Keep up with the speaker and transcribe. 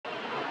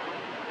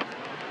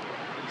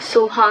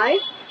So hi,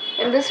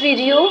 in this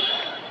video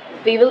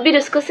we will be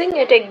discussing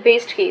a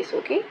tech-based case,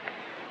 okay?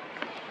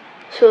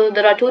 So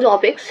there are two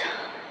topics,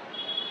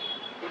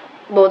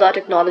 both are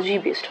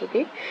technology-based,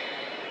 okay?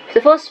 The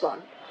first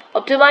one,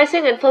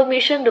 optimizing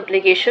information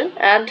duplication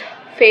and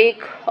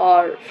fake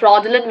or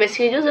fraudulent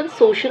messages in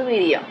social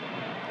media.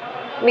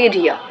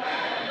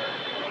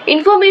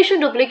 Information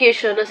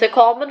duplication is a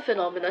common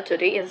phenomenon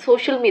today in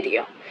social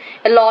media.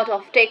 A lot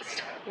of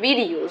text,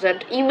 videos,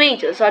 and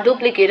images are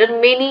duplicated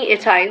many a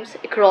times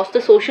across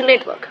the social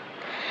network.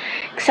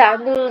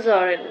 Examples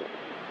are in,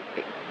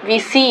 we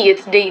see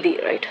it daily,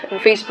 right? On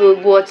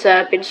Facebook,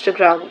 WhatsApp,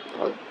 Instagram,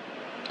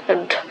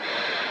 and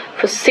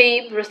for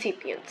same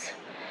recipients.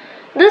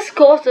 This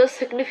causes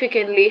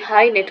significantly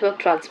high network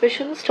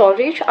transmission,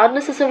 storage,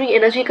 unnecessary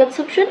energy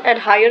consumption, and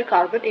higher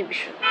carbon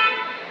emission.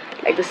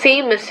 Like the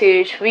same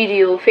message,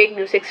 video, fake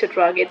news,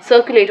 etc. gets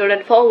circulated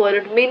and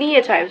forwarded many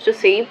a times to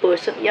same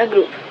person or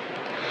group.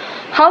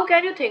 How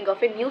can you think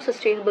of a new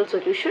sustainable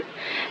solution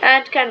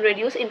and can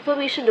reduce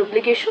information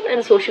duplication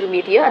in social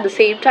media at the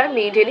same time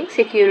maintaining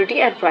security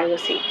and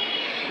privacy?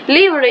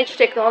 Leverage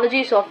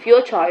technologies of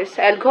your choice,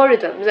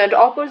 algorithms, and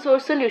open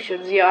source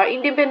solutions via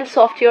independent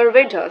software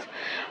vendors,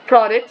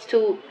 products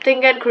to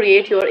think and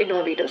create your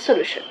innovative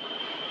solution.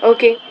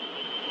 Okay.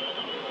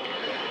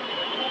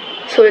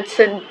 So it's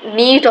a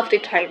need of the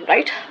time,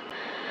 right?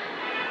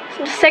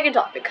 So the second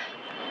topic,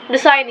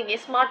 designing a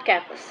smart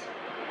campus.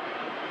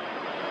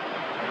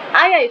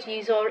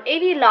 IITs or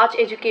any large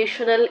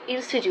educational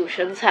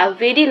institutions have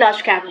very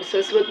large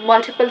campuses with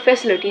multiple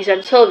facilities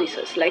and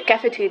services like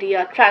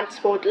cafeteria,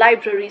 transport,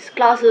 libraries,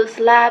 classes,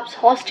 labs,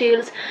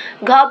 hostels,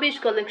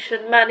 garbage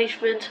collection,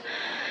 management,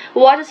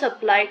 water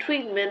supply,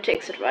 treatment,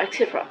 etc.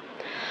 etc.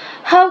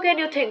 How can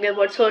you think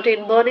about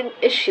certain burning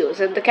issues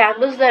in the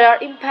campus that are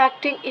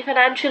impacting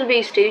financial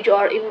wastage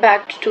or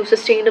impact to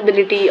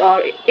sustainability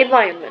or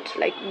environment,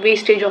 like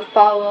wastage of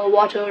power,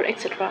 water,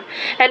 etc.,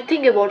 and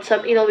think about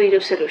some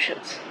innovative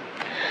solutions?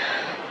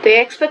 They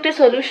expect a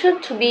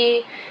solution to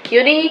be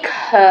unique,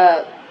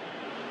 then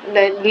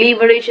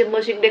leverage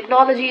emerging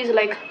technologies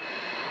like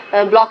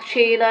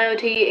blockchain,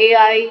 IoT,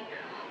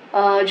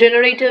 AI,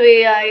 generative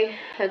AI,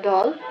 and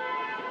all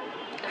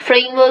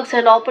frameworks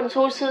and open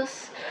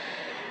sources,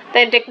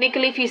 then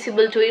technically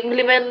feasible to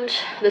implement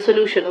the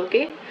solution.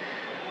 Okay,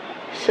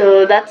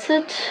 so that's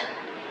it.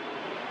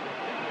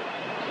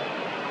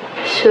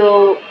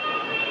 So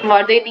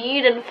what they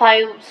need in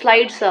 5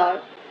 slides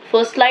are,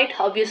 first slide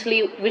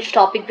obviously which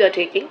topic we are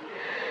taking,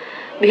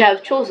 we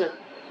have chosen.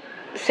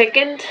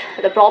 Second,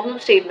 the problem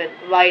statement.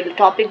 While the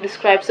topic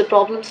describes the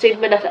problem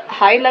statement at a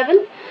high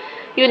level,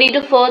 you need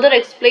to further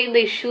explain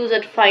the issues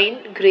at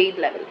fine grained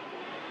level.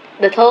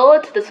 The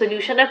third, the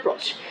solution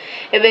approach.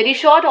 A very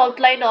short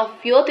outline of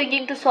your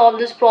thinking to solve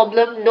this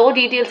problem, no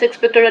details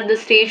expected at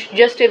this stage,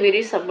 just a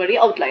very summary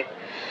outline.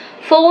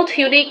 Fourth,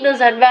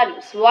 uniqueness and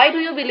values. Why do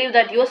you believe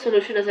that your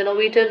solution is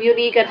innovative,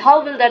 unique, and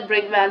how will that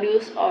bring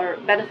values or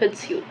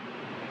benefits you,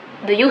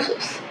 the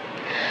users?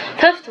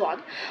 Fifth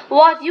one,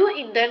 what you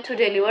intend to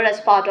deliver as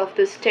part of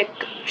this tech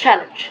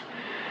challenge.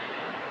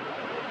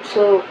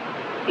 So,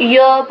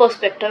 your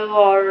perspective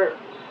or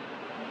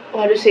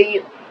what to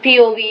say,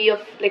 POV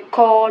of like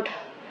code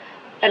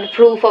and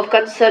proof of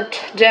concept,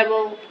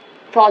 demo,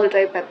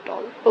 prototype, and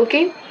all.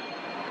 Okay,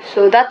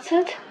 so that's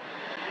it.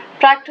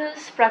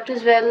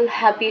 Practice well.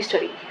 Happy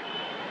study.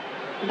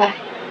 Bye.